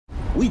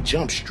We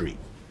Jump Street,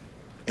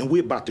 and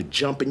we're about to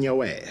jump in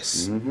your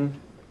ass.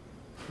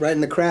 Right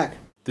in the crack.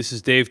 This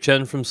is Dave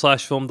Chen from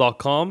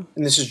SlashFilm.com.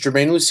 And this is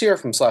Jermaine Lucier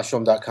from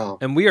SlashFilm.com.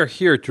 And we are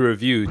here to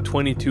review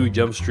 22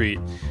 Jump Street.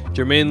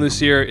 Jermaine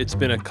Lucier, it's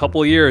been a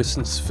couple years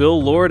since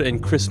Phil Lord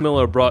and Chris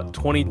Miller brought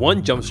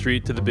 21 Jump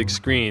Street to the big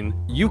screen.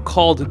 You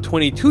called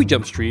 22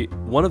 Jump Street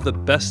one of the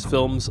best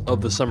films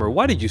of the summer.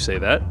 Why did you say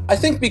that? I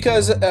think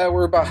because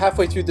we're about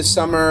halfway through the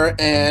summer,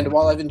 and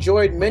while I've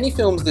enjoyed many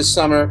films this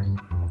summer,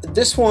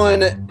 this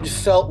one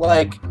felt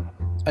like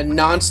a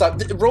non-stop.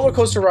 The roller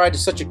coaster ride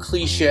is such a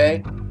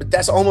cliche, but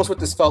that's almost what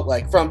this felt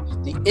like. From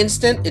the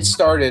instant it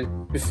started,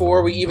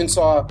 before we even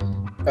saw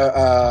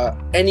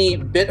any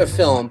bit of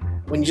film,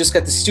 when you just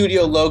got the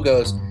studio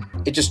logos,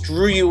 it just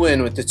drew you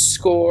in with its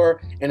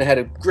score, and it had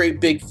a great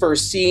big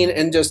first scene,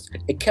 and just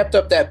it kept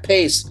up that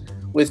pace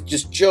with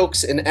just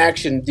jokes and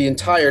action the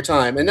entire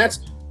time. And that's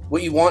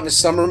what you want in a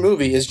summer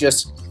movie, is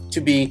just to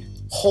be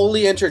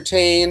wholly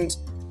entertained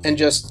and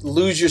just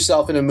lose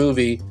yourself in a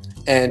movie.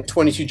 And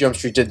 22 Jump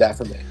Street did that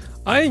for me.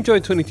 I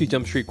enjoyed 22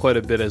 Jump Street quite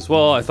a bit as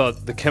well. I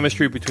thought the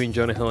chemistry between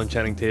Jonah Hill and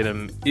Channing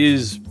Tatum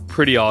is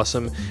pretty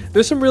awesome.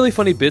 There's some really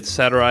funny bits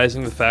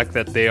satirizing the fact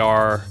that they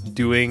are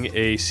doing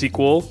a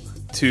sequel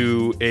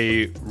to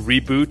a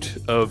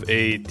reboot of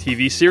a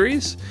TV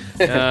series.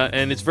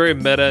 And it's very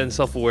meta and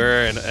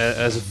self-aware, and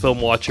as a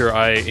film watcher,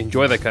 I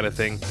enjoy that kind of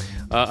thing.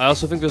 I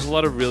also think there's a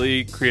lot of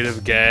really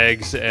creative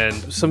gags and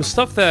some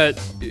stuff that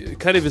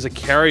kind of is a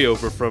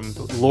carryover from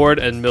Lord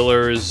and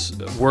Miller's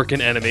work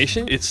in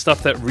animation. It's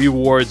stuff that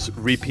rewards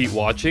repeat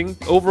watching.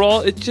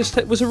 Overall,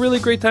 it was a really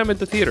great time at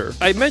the theater.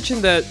 I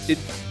mentioned that it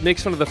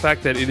makes fun of the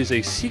fact that it is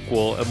a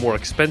sequel, a more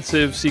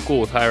expensive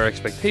sequel with higher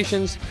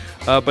expectations,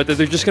 but that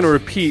they're just going to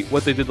repeat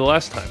what they did the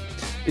last time.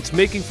 It's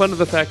making fun of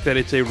the fact that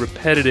it's a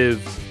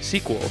repetitive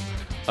sequel,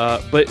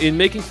 but in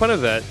making fun of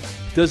that,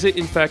 does it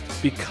in fact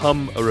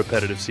become a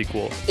repetitive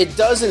sequel? It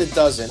does and it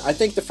doesn't. I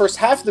think the first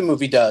half of the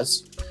movie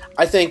does.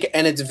 I think,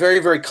 and it's very,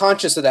 very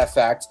conscious of that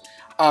fact.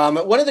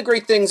 One of the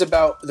great things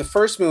about the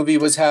first movie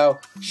was how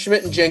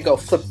Schmidt and Jenko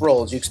flipped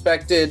roles. You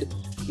expected,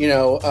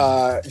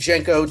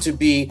 Jenko to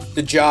be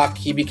the jock.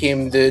 He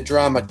became the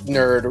drama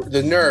nerd,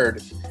 the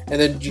nerd.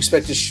 And then you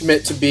expected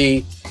Schmidt to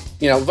be,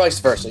 vice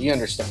versa. You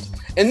understand.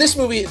 In this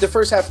movie, the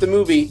first half of the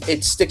movie,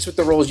 it sticks with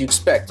the roles you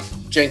expect.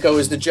 Jenko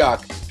is the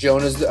jock.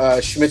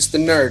 Schmidt's the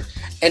nerd.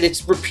 And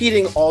it's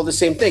repeating all the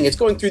same thing. It's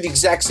going through the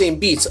exact same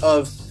beats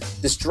of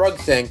this drug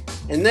thing.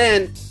 And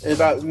then, in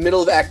about the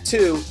middle of Act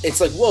 2, it's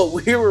like, whoa,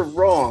 we were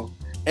wrong.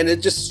 And it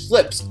just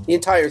flips the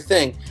entire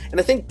thing. And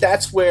I think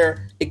that's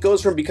where it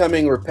goes from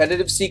becoming a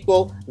repetitive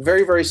sequel,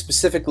 very, very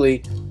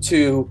specifically,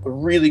 to a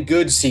really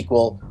good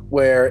sequel,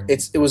 where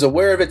it was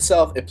aware of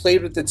itself, it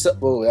played with itself.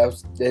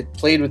 It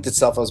played with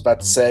itself, I was about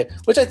to say,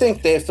 which I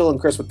think Phil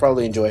and Chris would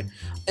probably enjoy.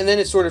 And then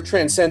it sort of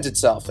transcends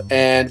itself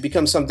and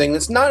becomes something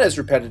that's not as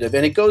repetitive,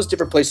 and it goes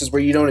different places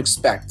where you don't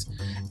expect.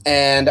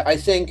 And I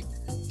think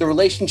the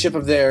relationship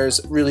of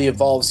theirs really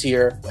evolves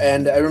here.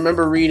 And I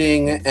remember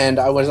reading, and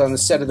I was on the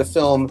set of the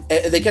film,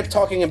 they kept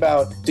talking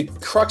about the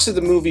crux of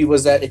the movie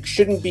was that it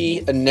shouldn't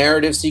be a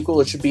narrative sequel,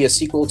 it should be a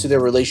sequel to their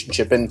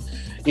relationship. And,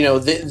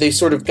 they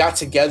sort of got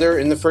together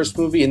in the first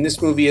movie, and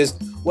this movie is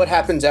what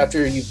happens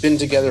after you've been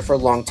together for a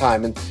long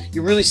time. And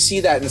you really see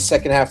that in the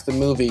second half of the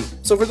movie.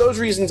 So for those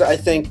reasons, I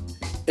think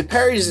it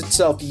parodies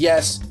itself,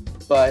 yes,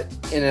 but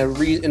in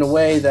a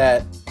way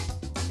that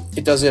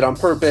it does it on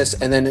purpose,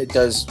 and then it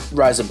does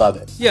rise above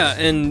it. Yeah,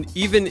 and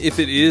even if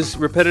it is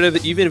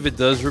repetitive, even if it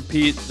does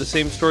repeat the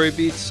same story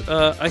beats,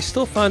 I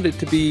still found it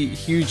to be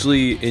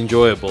hugely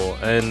enjoyable.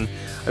 And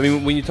I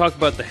mean, when you talk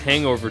about The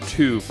Hangover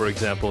 2, for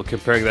example,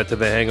 comparing that to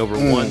The Hangover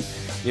 1,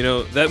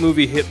 that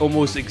movie hit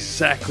almost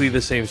exactly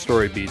the same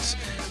story beats.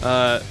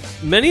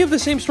 Many of the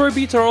same story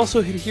beats are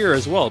also hit here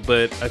as well,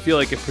 but I feel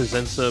like it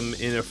presents them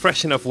in a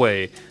fresh enough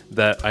way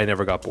that I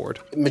never got bored.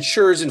 It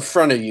matures in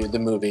front of you, the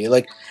movie.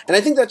 And I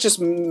think that's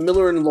just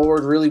Miller and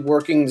Lord really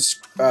working the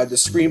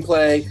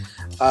screenplay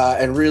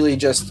and really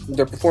just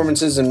their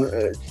performances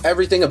and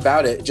everything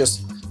about it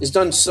just is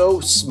done so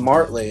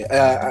smartly.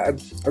 I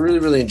really,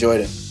 really enjoyed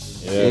it.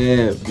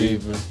 Yeah,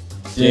 Beaver.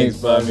 Jinx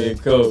bought me a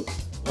Coke.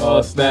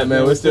 Oh, snap,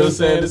 man, we're still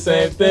saying the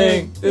same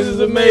thing. This is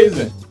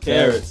amazing.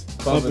 Carrots,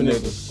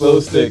 pumpernickel, glow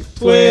stick,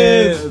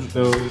 twins.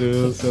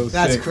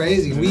 That's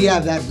crazy. We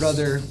have that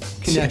brother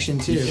connection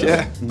too.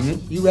 Yeah.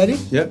 You ready?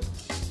 Yep.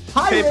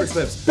 Pirates, Paper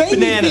clips, baby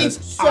bananas,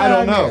 feet, I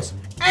don't know.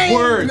 anger,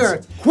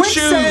 Words,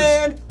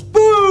 quicksand,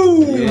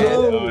 boom!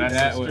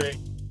 Yeah,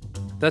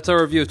 That's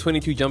our review of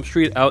 22 Jump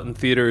Street out in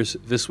theaters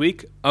this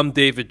week. I'm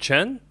David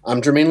Chen.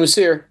 I'm Jermaine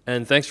Lucier.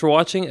 And thanks for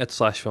watching at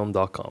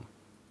SlashFilm.com.